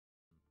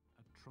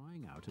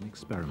trying out an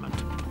experiment.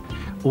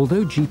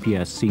 Although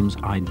GPS seems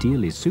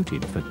ideally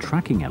suited for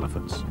tracking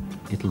elephants,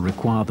 it'll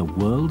require the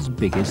world's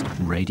biggest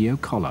radio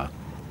collar.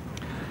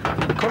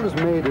 The collar is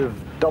made of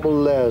double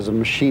layers of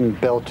machine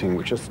belting,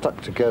 which are stuck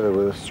together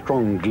with a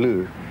strong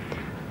glue,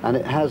 and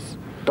it has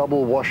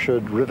double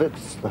washered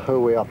rivets the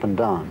whole way up and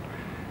down.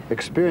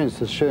 Experience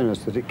has shown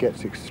us that it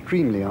gets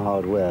extremely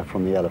hard wear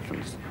from the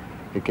elephants.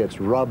 It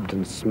gets rubbed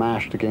and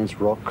smashed against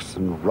rocks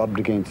and rubbed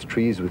against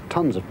trees with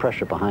tons of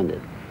pressure behind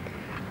it.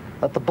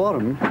 At the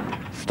bottom,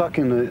 stuck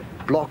in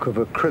a block of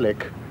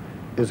acrylic,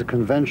 is a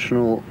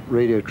conventional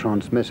radio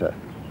transmitter.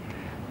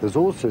 There's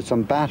also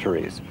some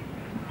batteries,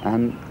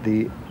 and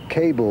the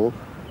cable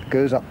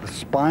goes up the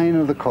spine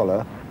of the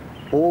collar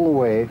all the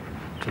way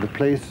to the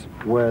place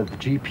where the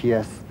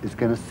GPS is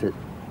going to sit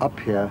up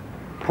here,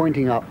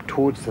 pointing up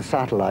towards the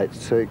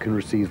satellites so it can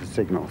receive the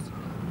signals.